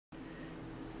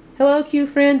Hello Q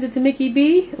friends, it's Mickey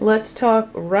B. Let's talk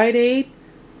Rite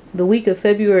the week of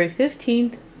February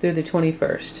 15th through the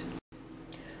 21st.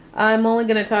 I'm only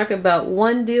going to talk about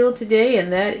one deal today,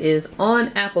 and that is on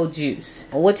apple juice.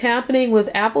 What's happening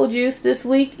with apple juice this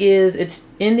week is it's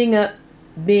ending up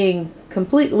being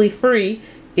completely free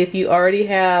if you already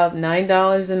have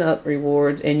 $9 and up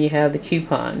rewards and you have the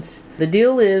coupons. The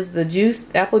deal is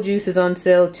apple juice is on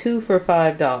sale 2 for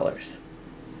 $5.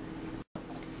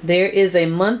 There is a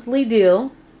monthly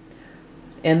deal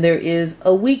and there is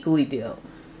a weekly deal.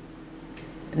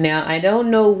 Now I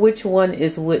don't know which one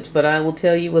is which, but I will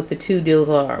tell you what the two deals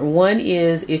are. One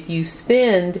is if you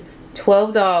spend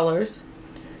 $12,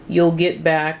 you'll get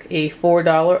back a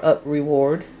 $4 up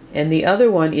reward. And the other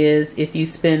one is if you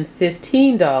spend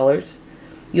 $15,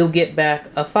 you'll get back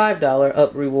a $5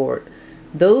 up reward.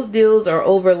 Those deals are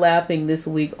overlapping this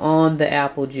week on the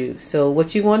apple juice. So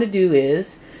what you want to do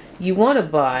is you want to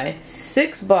buy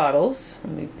 6 bottles.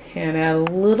 Let me pan out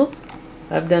a little.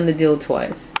 I've done the deal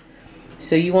twice.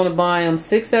 So you want to buy them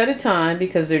 6 at a time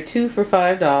because they're 2 for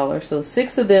 $5. So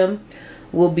 6 of them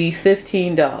will be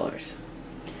 $15.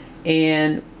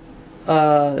 And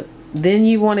then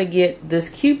you want to get this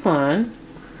coupon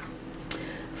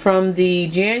from the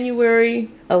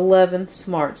January 11th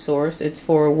Smart Source. It's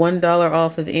for $1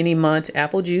 off of any month's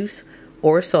apple juice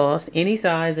or sauce, any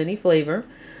size, any flavor.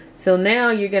 So now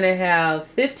you're going to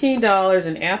have $15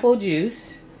 in apple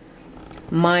juice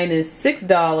minus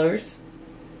 $6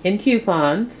 in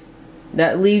coupons.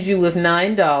 That leaves you with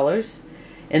 $9.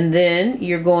 And then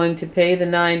you're going to pay the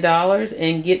 $9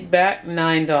 and get back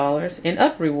 $9 in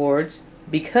up rewards,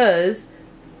 because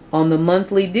on the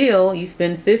monthly deal you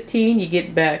spend $15, you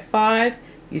get back $5.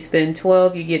 You spend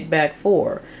 $12, you get back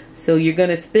 $4. So you're going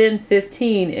to spend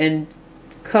 $15 and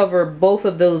cover both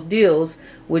of those deals,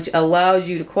 which allows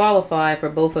you to qualify for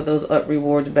both of those up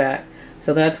rewards back.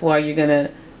 So that's why you're going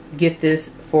to get this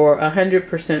for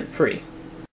 100% free,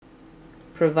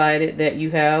 provided that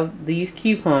you have these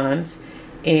coupons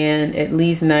and at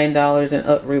least $9 in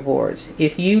up rewards.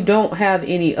 If you don't have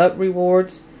any up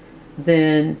rewards,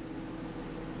 then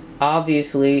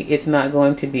obviously it's not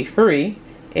going to be free.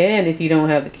 And if you don't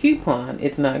have the coupon,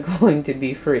 it's not going to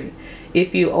be free.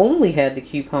 If you only had the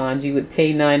coupons, you would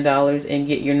pay $9 and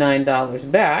get your $9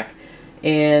 back.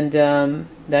 And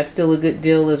that's still a good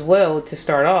deal as well to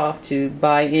start off, to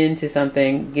buy into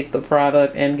something, get the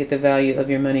product, and get the value of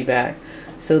your money back.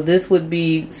 So this would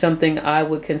be something I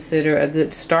would consider a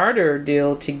good starter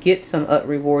deal to get some up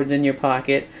rewards in your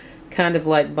pocket, kind of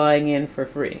like buying in for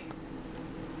free.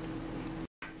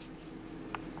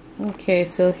 Okay,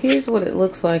 so here's what it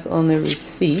looks like on the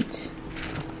receipt.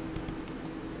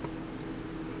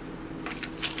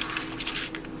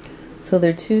 So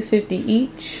they're $2.50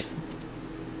 each.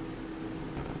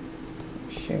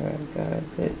 Make sure I've got a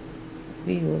good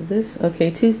view of this.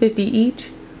 Okay, $2.50 each,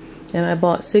 and I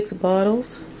bought 6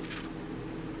 bottles.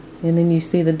 And then you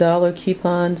see the dollar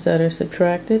coupons that are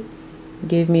subtracted.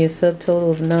 Gave me a subtotal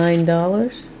of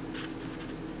 $9.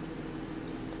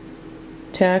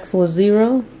 Tax was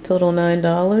 $0, total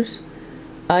 $9.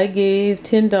 I gave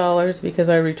 $10 because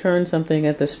I returned something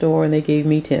at the store and they gave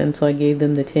me 10, so I gave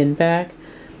them the 10 back.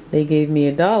 They gave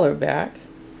me $1 back,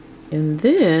 and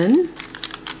then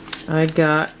I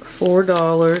got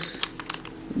 $4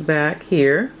 back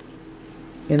here,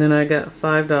 and then I got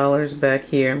 $5 back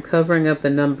here. I'm covering up the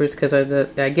numbers because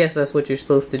I guess that's what you're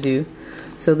supposed to do.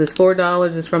 So this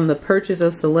 $4 is from the purchase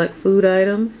of select food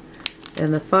items,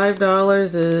 and the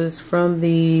 $5 is from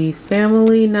the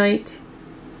family night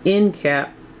end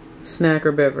cap snack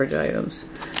or beverage items.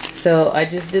 So I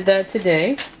just did that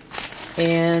today.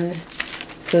 And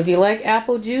so if you like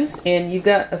apple juice and you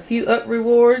got a few up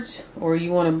rewards, or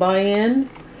you want to buy in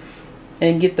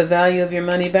and get the value of your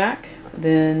money back,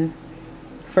 then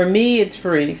for me it's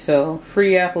free. So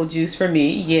free apple juice for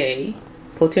me, yay.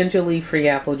 Potentially free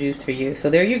apple juice for you. So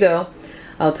there you go.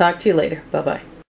 I'll talk to you later. Bye bye.